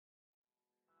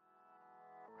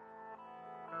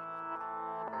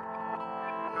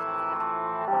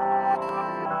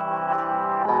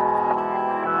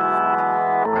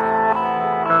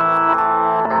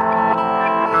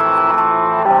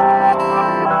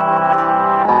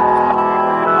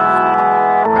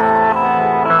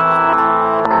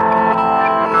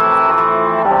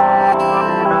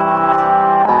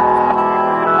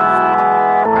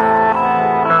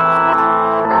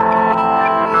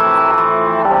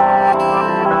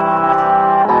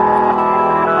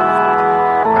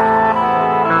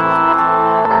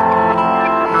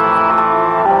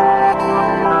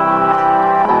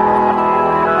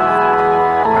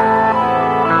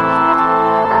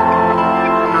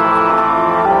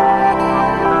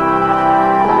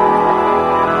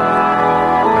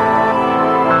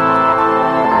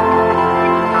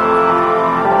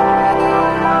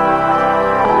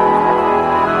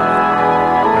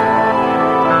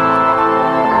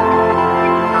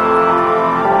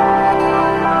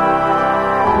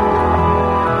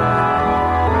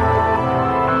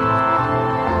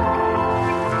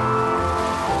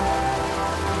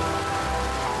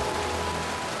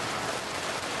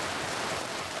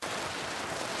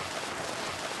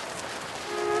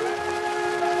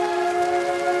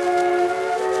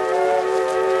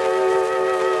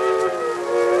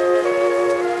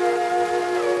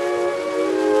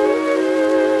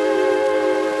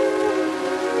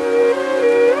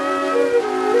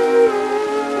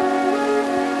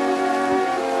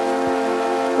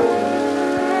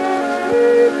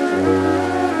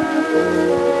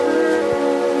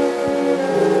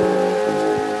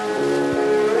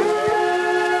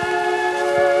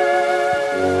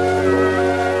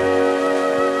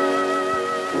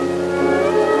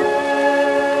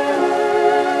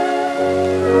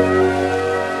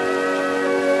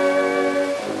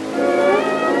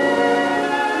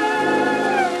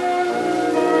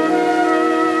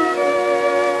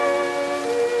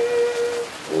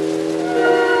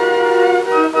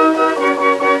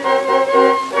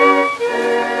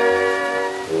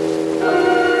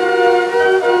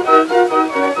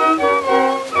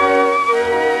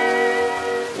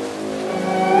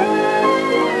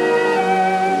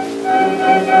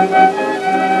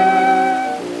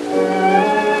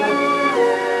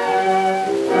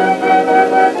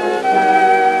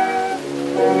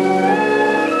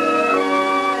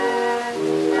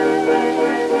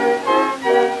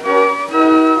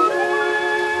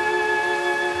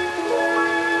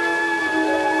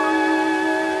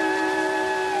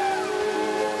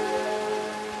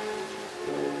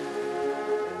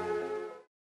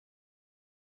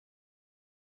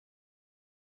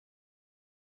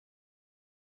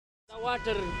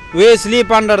Water. We sleep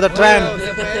under the train.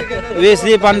 We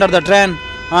sleep under the train,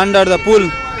 under the pool.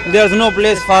 There's no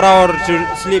place for our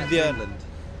to sleep there.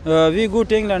 We go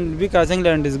to England because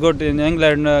England is good. In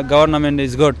England, government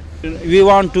is good. We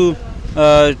want to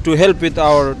help with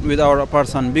our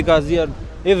person because here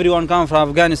everyone come from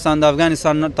Afghanistan. The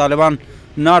Afghanistan Taliban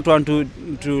not want to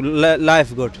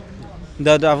life good.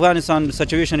 The Afghanistan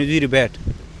situation is very bad.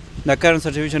 The current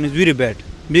situation is very bad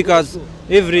because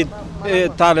every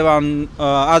Taliban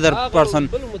other person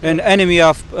and enemy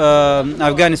of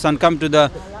Afghanistan come to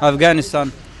the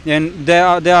Afghanistan and they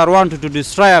are wanted to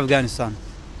destroy Afghanistan.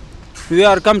 We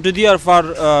are come to there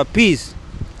for peace,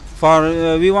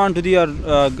 for we want to their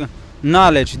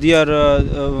knowledge, their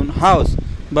house,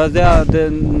 but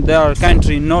their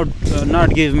country not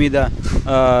give me the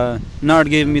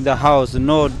house,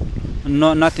 no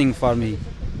nothing for me.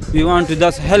 We want to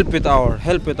just help with our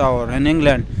in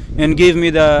England and give me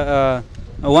the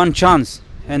one chance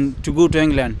and to go to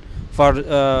England for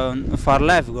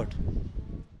life good.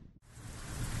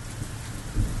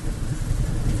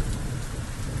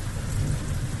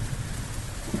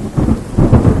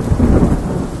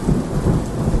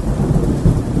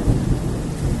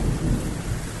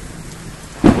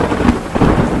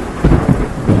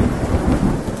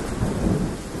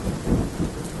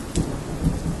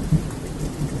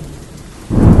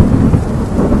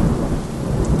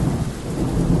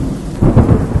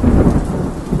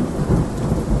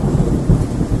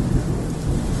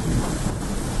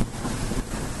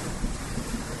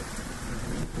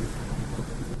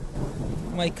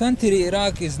 My country,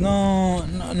 Iraq, is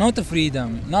not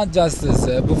freedom, not justice.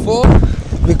 Before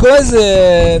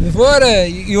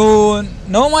you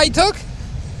know my talk,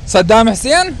 Saddam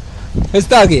Hussein, he's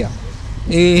here.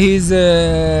 He's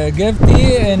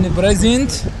guilty and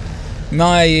present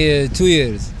my 2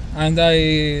 years, and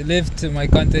I left my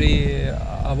country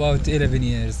about 11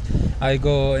 years. I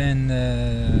go in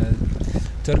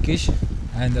Turkish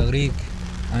and Greek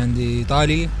and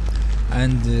Italy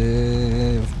and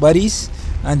Paris.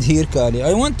 And here Calais.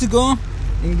 I want to go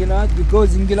England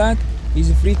because England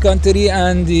is a free country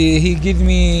and he give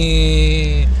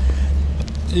me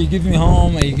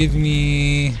home, he give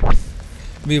me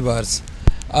papers.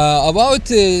 About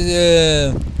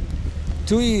 2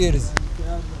 years,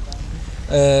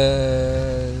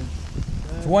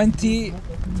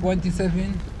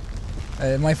 27,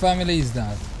 my family is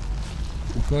dead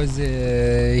because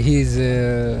he's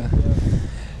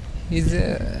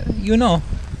you know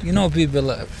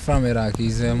people from Iraq.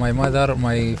 He's my mother,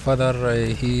 my father,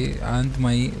 he and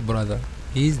my brother.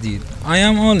 He's dead. I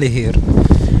am only here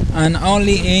and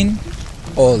only in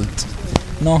old.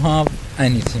 No have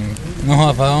anything. No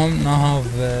have home, no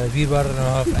have people, no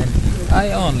have anything.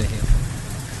 I only here.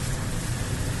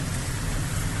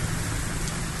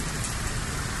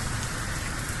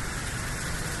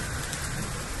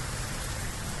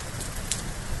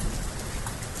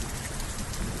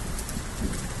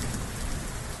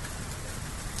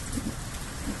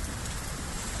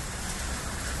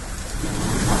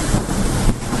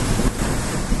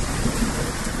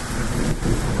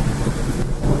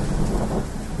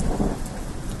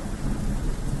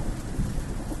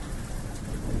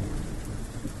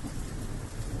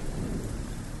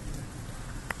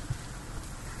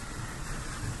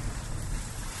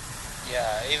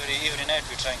 Yeah, every night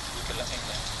we trying to go to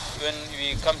England. When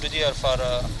we come to there for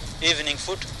evening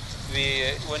food,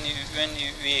 we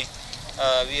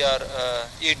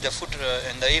eat the food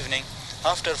in the evening.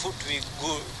 After food,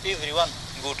 everyone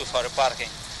go to for parking.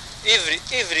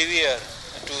 Everywhere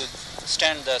to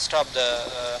stop the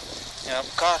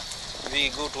car, we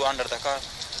go to under the car.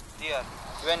 There,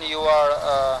 when you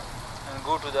are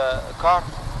go to the car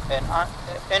and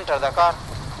enter the car,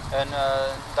 and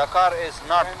the car is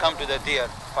not come to the there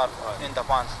for in the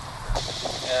ponds.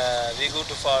 We go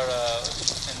to for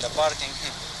in the parking.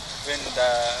 When the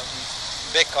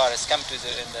big car is come to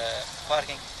in the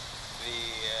parking, we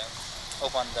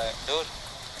open the door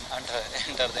and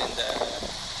enter in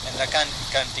the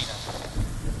cantina.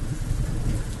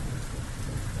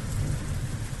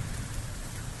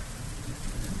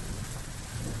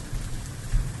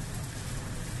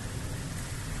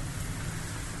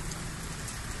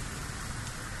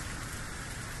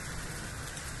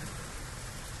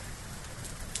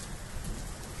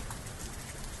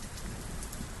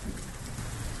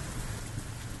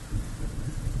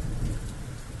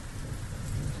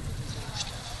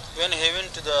 When he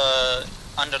went to the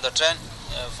under the train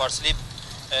for sleep,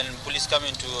 and police come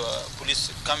into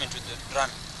the run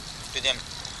to them,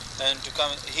 and to come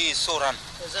he is so run.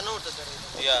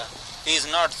 Yeah, he is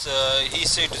not. He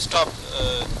said to stop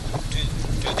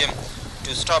to them to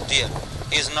to stop there.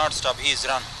 He's not stop. He's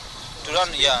run. To run,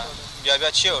 yeah. Yeah, we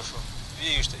are sure.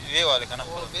 We used to. We were like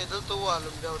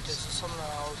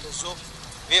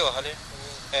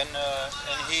and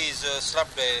he is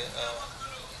slapped by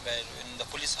and the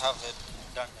police have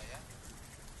done. Yeah.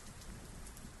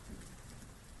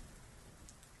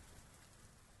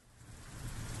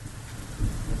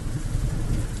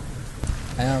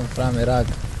 I am from Iraq.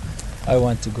 I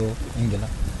want to go England.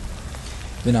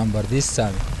 Remember this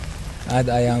time, and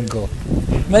I am go.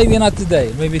 Maybe not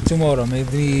today, maybe tomorrow,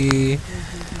 maybe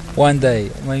one day,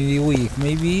 maybe week,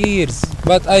 maybe years.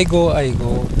 But I go.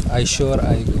 I sure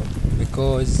I go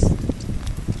because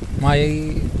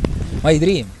my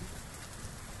dream.